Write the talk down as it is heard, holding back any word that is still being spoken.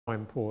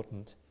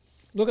important.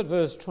 Look at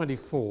verse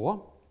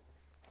 24.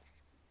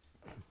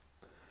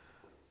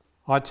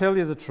 I tell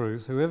you the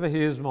truth, whoever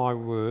hears my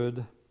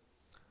word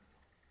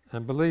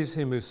and believes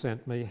him who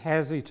sent me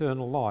has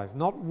eternal life.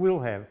 Not will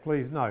have,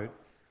 please note.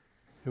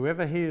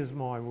 Whoever hears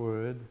my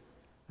word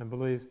and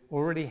believes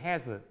already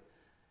has it.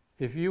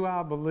 If you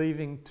are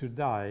believing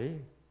today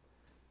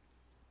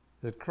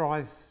that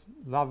Christ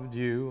loved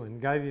you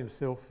and gave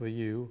himself for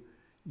you,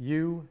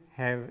 you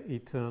have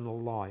eternal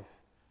life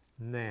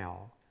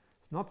now.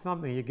 It's not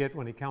something you get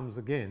when he comes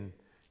again.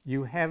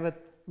 You have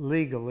it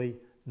legally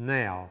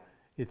now.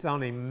 It's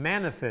only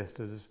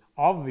manifested as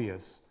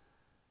obvious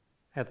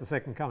at the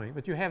second coming,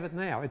 but you have it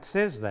now. It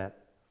says that.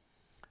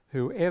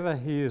 Whoever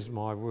hears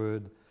my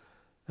word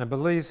and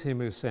believes him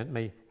who sent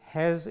me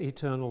has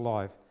eternal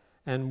life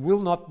and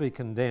will not be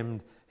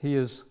condemned. He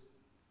is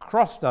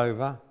crossed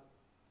over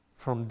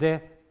from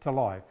death to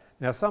life.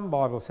 Now, some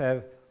Bibles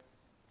have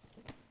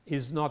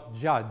is not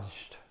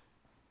judged.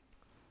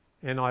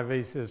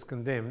 NIV says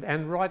condemned,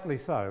 and rightly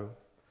so.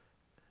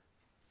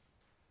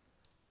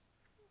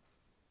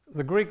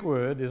 The Greek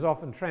word is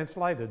often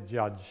translated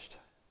judged.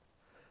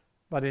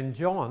 But in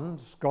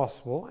John's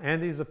Gospel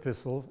and his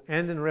epistles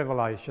and in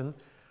Revelation,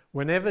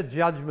 whenever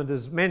judgment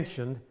is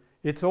mentioned,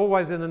 it's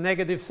always in a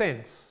negative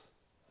sense.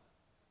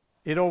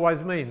 It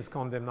always means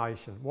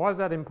condemnation. Why is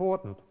that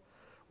important?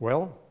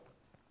 Well,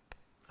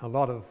 a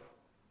lot of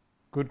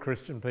good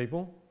Christian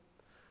people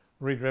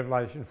read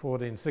Revelation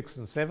 14, 6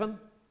 and 7.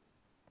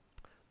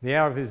 The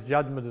hour of his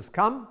judgment has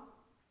come,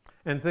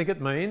 and think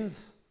it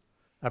means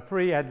a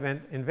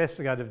pre-Advent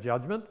investigative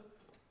judgment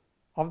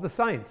of the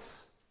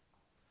saints.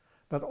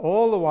 But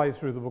all the way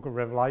through the book of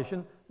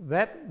Revelation,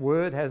 that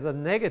word has a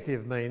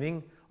negative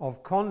meaning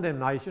of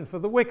condemnation for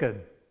the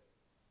wicked.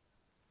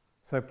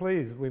 So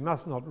please, we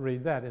must not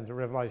read that into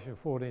Revelation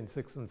 14,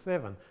 6 and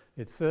 7.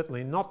 It's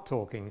certainly not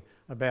talking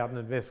about an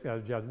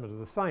investigative judgment of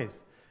the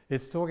saints.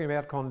 It's talking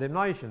about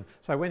condemnation.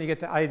 So when you get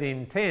to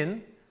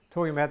 18:10,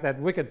 talking about that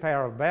wicked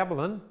power of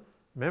Babylon,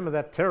 remember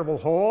that terrible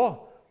whore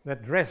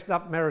that dressed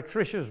up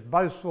meretricious,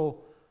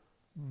 boastful,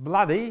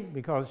 bloody,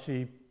 because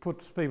she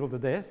puts people to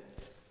death?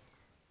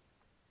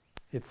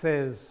 It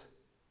says,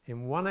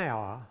 in 1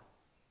 hour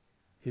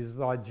is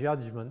thy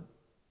judgment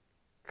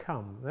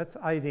come. That's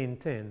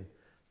 18:10.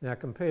 Now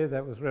compare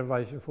that with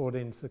Revelation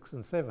 14, 6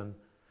 and 7.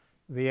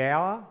 The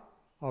hour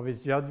of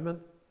his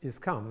judgment is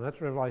come.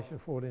 That's Revelation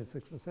 14,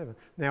 6 and 7.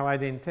 Now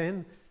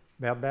 18:10,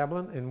 about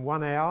Babylon, in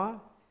 1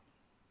 hour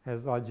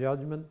has thy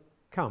judgment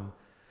come.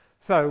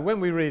 So when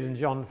we read in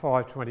John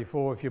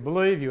 5:24, if you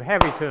believe you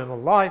have eternal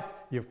life,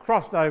 you've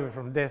crossed over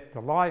from death to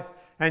life,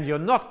 and you're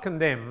not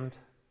condemned,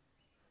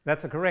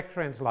 that's a correct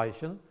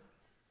translation,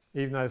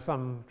 even though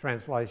some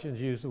translations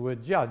use the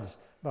word judged.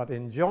 But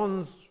in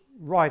John's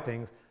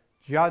writings,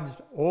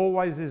 judged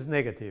always is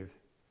negative.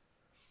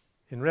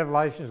 In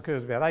Revelation it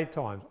occurs about 8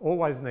 times,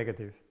 always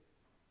negative,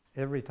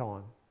 every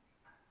time.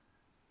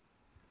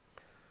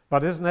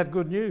 But isn't that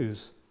good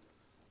news?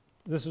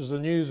 This is the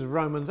news of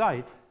Romans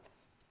 8.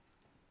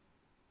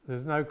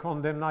 There's no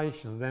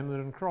condemnation of them that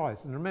are in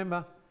Christ. And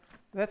remember,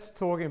 that's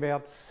talking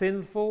about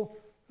sinful,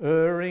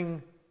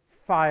 erring,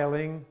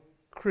 failing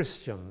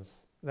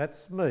Christians.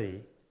 That's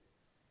me.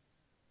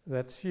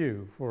 That's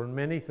you. For in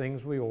many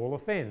things we all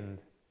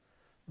offend.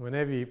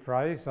 Whenever you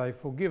pray, say,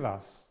 forgive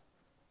us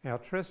our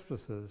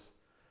trespasses.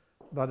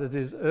 But it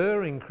is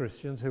erring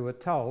Christians who are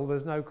told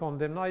there's no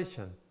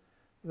condemnation.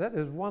 That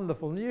is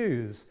wonderful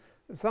news.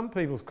 Some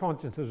people's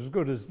conscience is as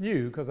good as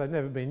new because they've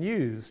never been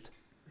used.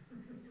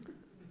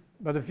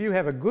 But if you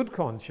have a good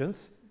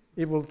conscience,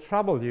 it will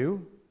trouble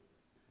you,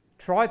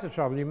 try to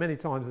trouble you many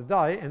times a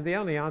day, and the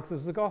only answer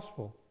is the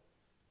gospel.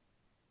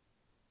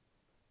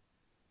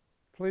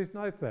 Please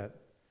note that.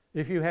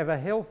 If you have a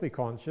healthy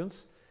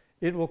conscience,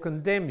 it will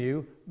condemn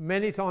you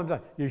many times a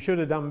day. You should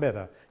have done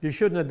better. You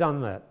shouldn't have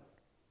done that.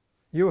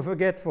 You were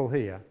forgetful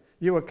here.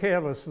 You were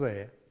careless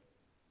there.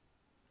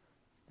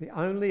 The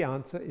only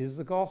answer is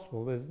the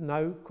gospel. There's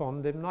no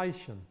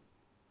condemnation.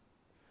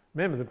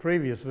 Remember the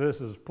previous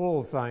verses,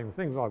 Paul saying,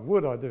 things I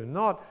would I do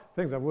not,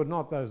 things I would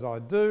not those I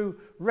do,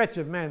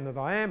 wretched man that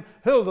I am,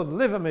 who'll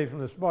deliver me from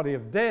this body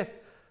of death?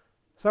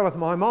 So with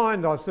my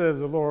mind I serve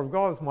the law of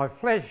God, with my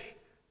flesh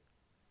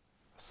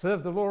I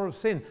serve the law of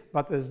sin,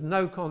 but there's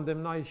no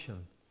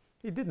condemnation.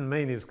 He didn't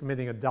mean he was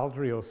committing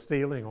adultery or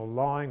stealing or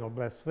lying or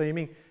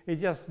blaspheming. He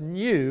just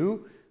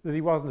knew that he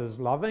wasn't as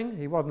loving,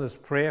 he wasn't as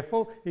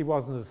prayerful, he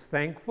wasn't as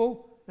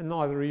thankful, and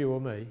neither are you or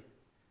me.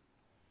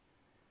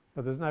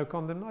 But there's no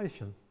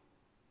condemnation.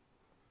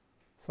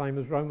 Same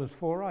as Romans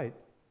 4:8.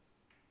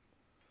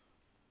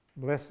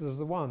 Blessed is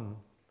the one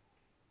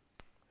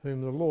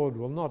whom the Lord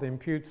will not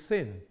impute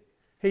sin.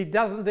 He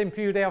doesn't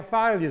impute our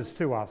failures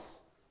to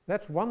us.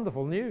 That's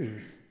wonderful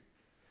news.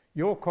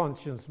 Your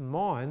conscience and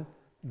mine,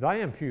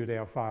 they impute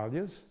our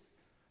failures,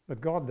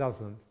 but God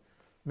doesn't.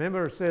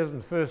 Remember it says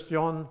in 1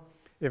 John,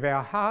 if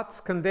our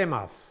hearts condemn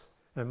us,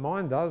 and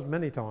mine does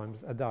many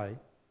times a day,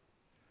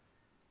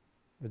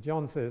 but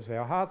John says if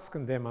our hearts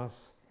condemn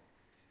us,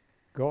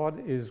 God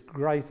is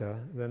greater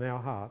than our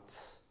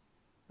hearts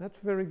That's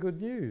very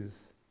good news.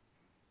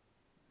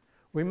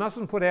 We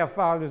mustn't put our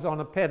failures on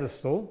a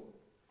pedestal,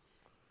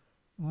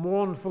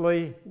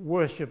 mournfully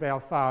worship our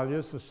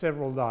failures for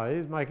several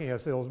days, making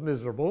ourselves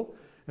miserable,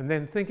 and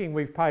then thinking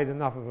we've paid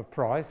enough of a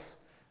price,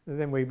 and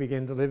then we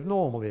begin to live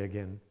normally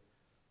again.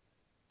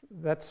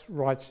 That's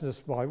righteousness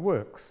by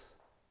works.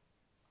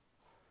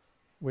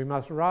 We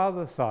must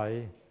rather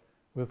say,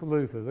 with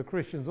Luther, the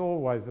Christian's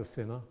always a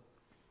sinner,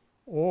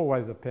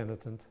 always a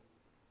penitent,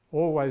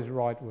 always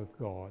right with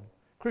God.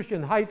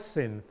 Christian hates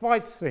sin,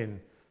 fights sin.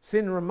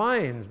 Sin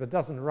remains but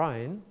doesn't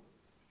reign.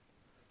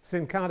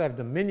 Sin can't have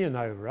dominion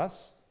over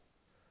us,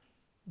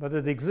 but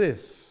it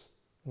exists.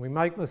 We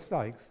make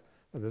mistakes,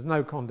 but there's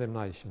no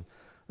condemnation.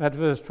 That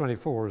verse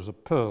 24 is a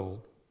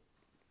pearl.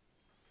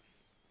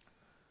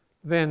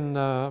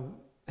 Then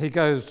he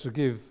goes to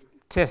give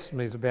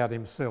testimonies about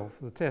himself.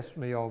 The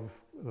testimony of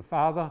the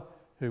Father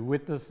who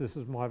witnessed, this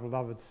is my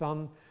beloved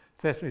Son.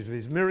 Testimonies of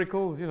his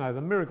miracles. You know,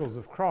 the miracles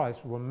of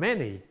Christ were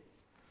many,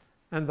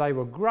 and they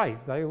were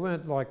great. They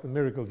weren't like the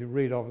miracles you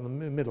read of in the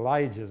Middle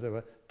Ages. They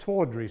were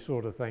tawdry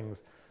sort of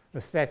things,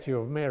 a statue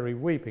of Mary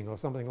weeping or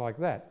something like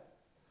that.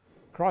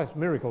 Christ's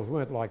miracles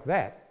weren't like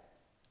that.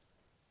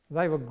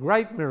 They were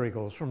great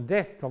miracles, from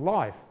death to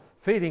life,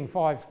 feeding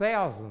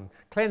 5,000,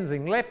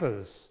 cleansing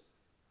lepers,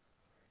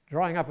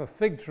 drying up a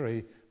fig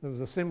tree that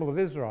was a symbol of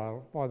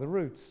Israel by the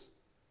roots,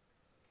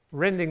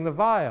 rending the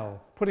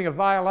veil, putting a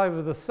veil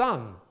over the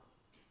sun.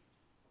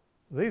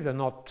 These are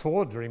not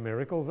tawdry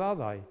miracles, are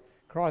they?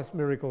 Christ's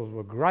miracles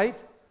were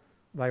great,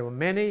 they were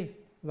many,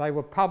 they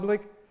were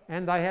public,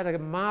 and they had a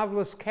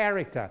marvellous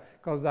character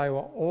because they were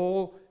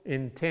all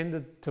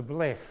intended to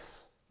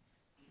bless.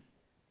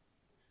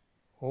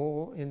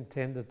 All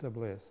intended to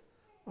bless.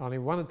 Only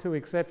one or two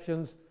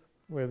exceptions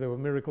where there were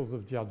miracles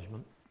of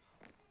judgment.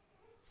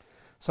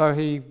 So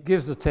he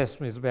gives the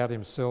testimonies about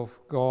himself,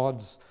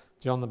 God's,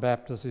 John the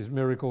Baptist, his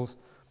miracles.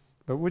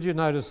 But would you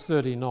notice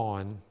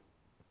 39,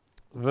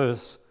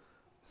 verse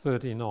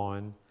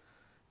 39,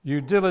 you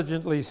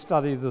diligently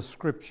study the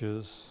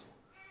scriptures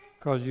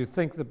because you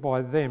think that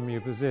by them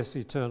you possess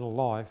eternal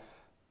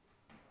life.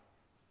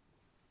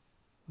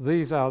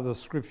 These are the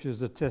scriptures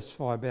that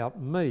testify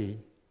about me,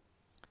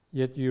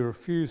 yet you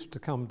refuse to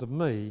come to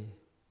me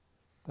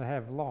to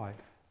have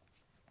life.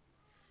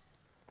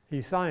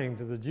 He's saying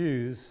to the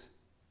Jews,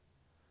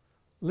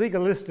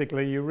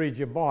 legalistically you read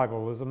your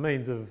Bible as a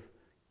means of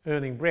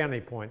earning brownie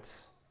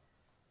points.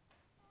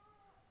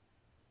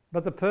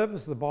 But the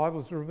purpose of the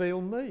Bible is to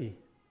reveal me.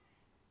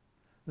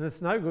 And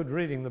it's no good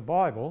reading the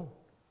Bible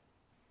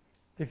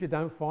if you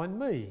don't find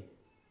me.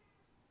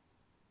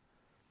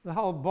 The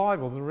whole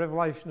Bible is a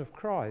revelation of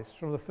Christ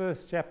from the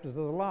first chapter to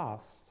the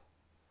last.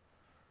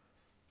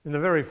 In the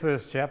very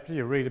first chapter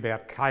you read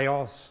about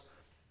chaos,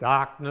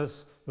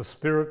 darkness, the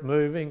Spirit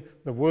moving,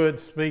 the Word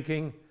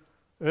speaking,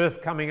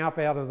 earth coming up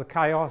out of the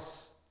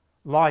chaos,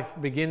 life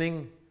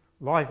beginning,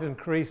 life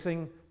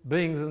increasing,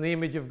 beings in the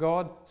image of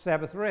God,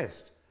 Sabbath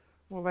rest.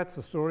 Well, that's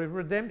the story of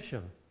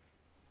redemption.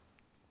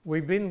 We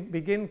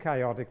begin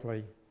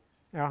chaotically.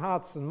 Our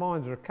hearts and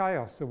minds are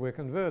chaos till we're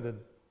converted.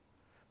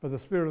 But the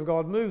Spirit of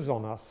God moves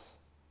on us,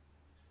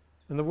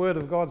 and the Word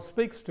of God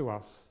speaks to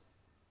us.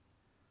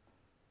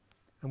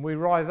 And we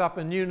rise up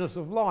in newness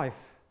of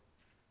life.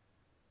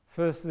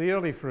 First, the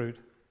early fruit,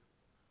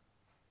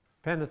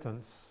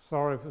 penitence,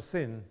 sorrow for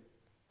sin,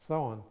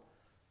 so on.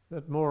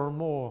 That more and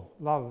more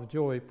love,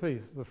 joy,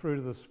 peace, the fruit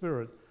of the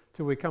Spirit,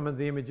 till we come in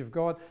the image of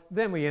God.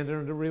 Then we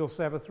enter into real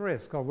Sabbath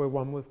rest because we're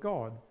one with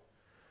God.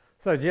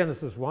 So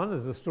Genesis 1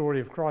 is the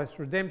story of Christ's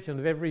redemption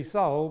of every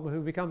soul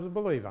who becomes a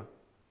believer.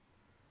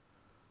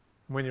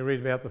 When you read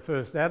about the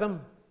first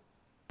Adam,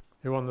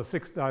 who on the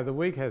sixth day of the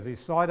week has his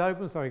sight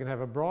open so he can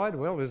have a bride,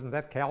 well, isn't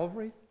that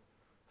Calvary?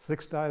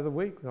 Sixth day of the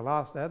week, the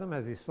last Adam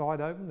has his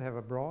sight open to have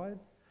a bride.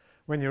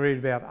 When you read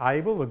about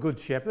Abel, the good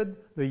shepherd,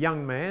 the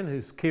young man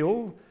who's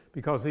killed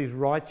because he's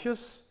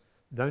righteous,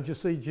 don't you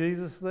see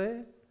Jesus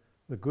there?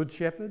 The good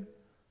shepherd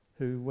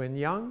who, when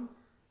young,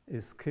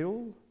 is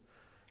killed.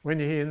 When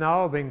you hear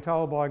Noah being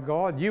told by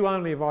God, you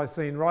only have I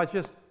seen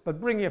righteous, but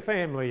bring your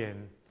family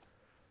in.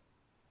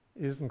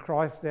 Isn't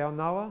Christ our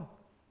Noah?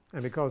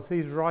 And because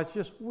he's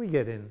righteous, we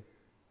get in.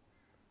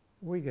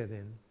 We get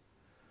in.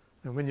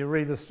 And when you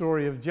read the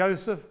story of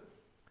Joseph,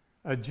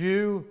 a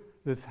Jew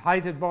that's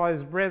hated by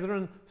his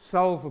brethren,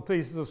 sold for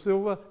pieces of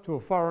silver to a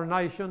foreign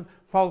nation,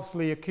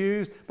 falsely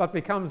accused, but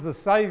becomes the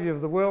saviour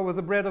of the world with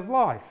the bread of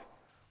life.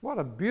 What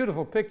a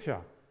beautiful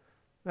picture.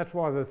 That's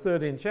why the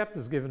 13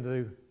 chapters given to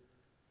the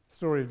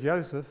story of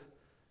Joseph,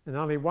 and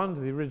only one to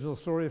the original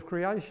story of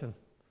creation.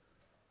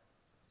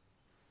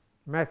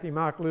 Matthew,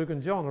 Mark, Luke and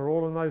John are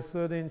all in those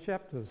 13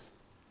 chapters.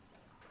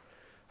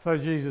 So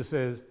Jesus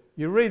says,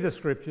 you read the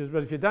scriptures,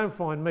 but if you don't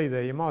find me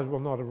there, you might as well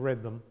not have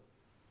read them.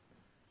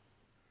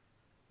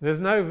 There's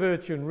no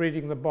virtue in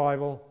reading the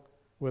Bible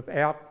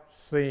without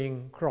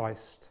seeing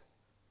Christ.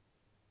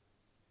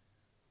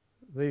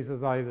 These are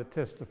they that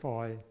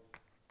testify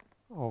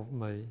of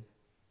me.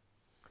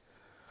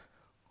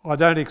 I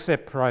don't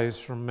accept praise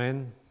from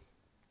men,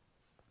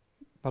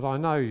 but I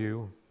know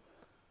you,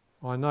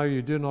 I know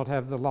you do not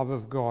have the love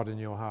of God in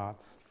your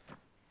hearts.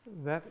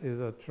 That is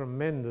a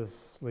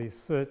tremendously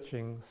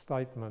searching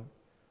statement.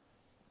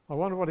 I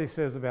wonder what he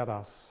says about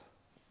us.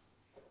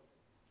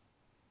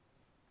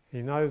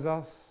 He knows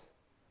us.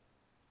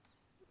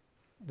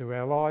 Do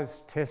our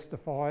lives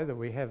testify that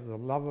we have the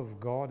love of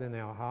God in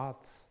our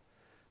hearts?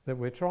 That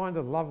we're trying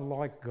to love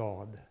like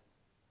God?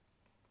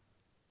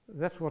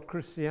 That's what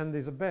Christianity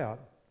is about.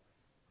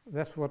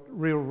 That's what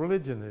real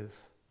religion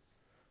is.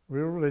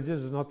 Real religion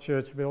is not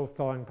church bells,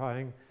 tithing,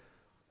 paying,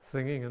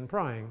 singing and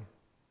praying.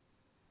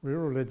 Real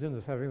religion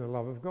is having the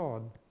love of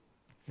God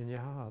in your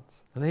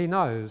hearts. And he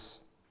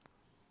knows.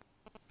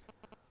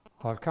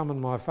 I've come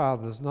in my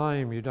Father's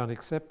name, you don't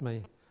accept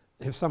me.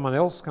 If someone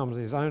else comes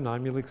in his own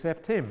name, you'll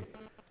accept him.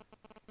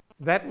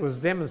 That was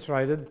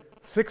demonstrated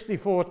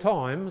 64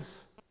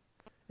 times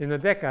in the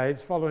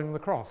decades following the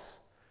cross.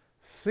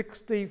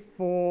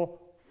 64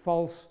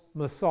 false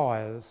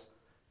messiahs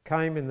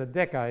came in the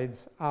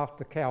decades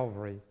after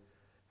Calvary.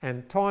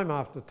 And time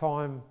after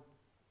time,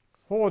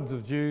 hordes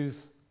of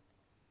Jews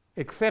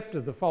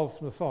accepted the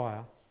false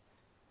Messiah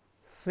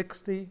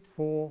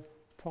 64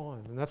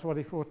 times. And that's what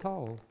he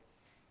foretold.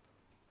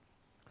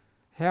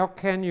 How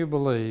can you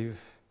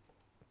believe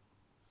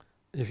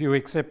if you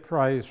accept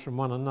praise from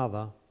one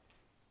another,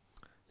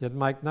 yet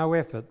make no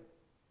effort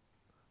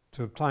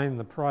to obtain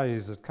the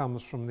praise that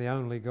comes from the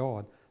only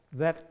God?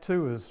 That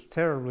too is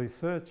terribly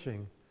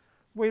searching.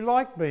 We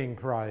like being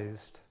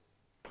praised.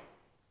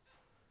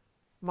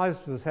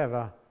 Most of us have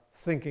a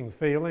sinking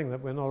feeling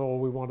that we're not all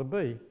we want to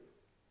be.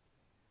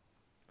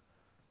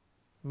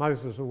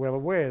 Most of us are well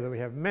aware that we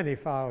have many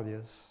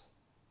failures.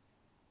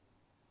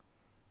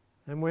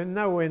 And we're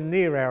nowhere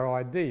near our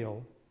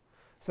ideal.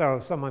 So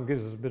if someone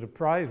gives us a bit of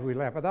praise, we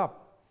lap it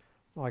up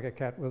like a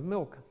cat with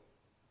milk.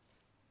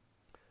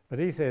 But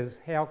he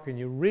says, how can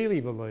you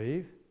really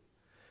believe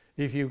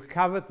if you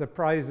covet the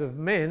praise of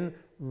men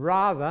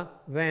rather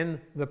than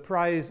the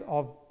praise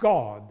of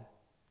God?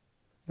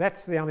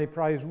 That's the only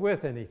praise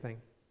worth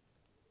anything.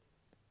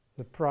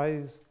 The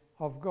praise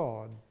of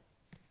God.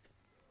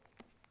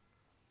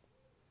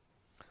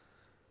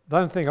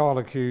 Don't think I'll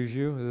accuse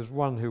you. There's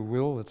one who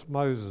will. It's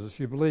Moses. If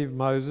you believe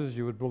Moses,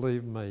 you would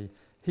believe me.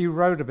 He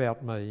wrote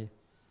about me.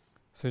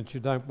 Since you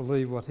don't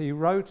believe what he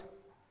wrote,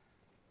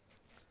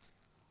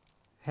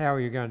 how are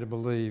you going to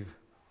believe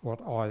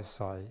what I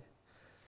say?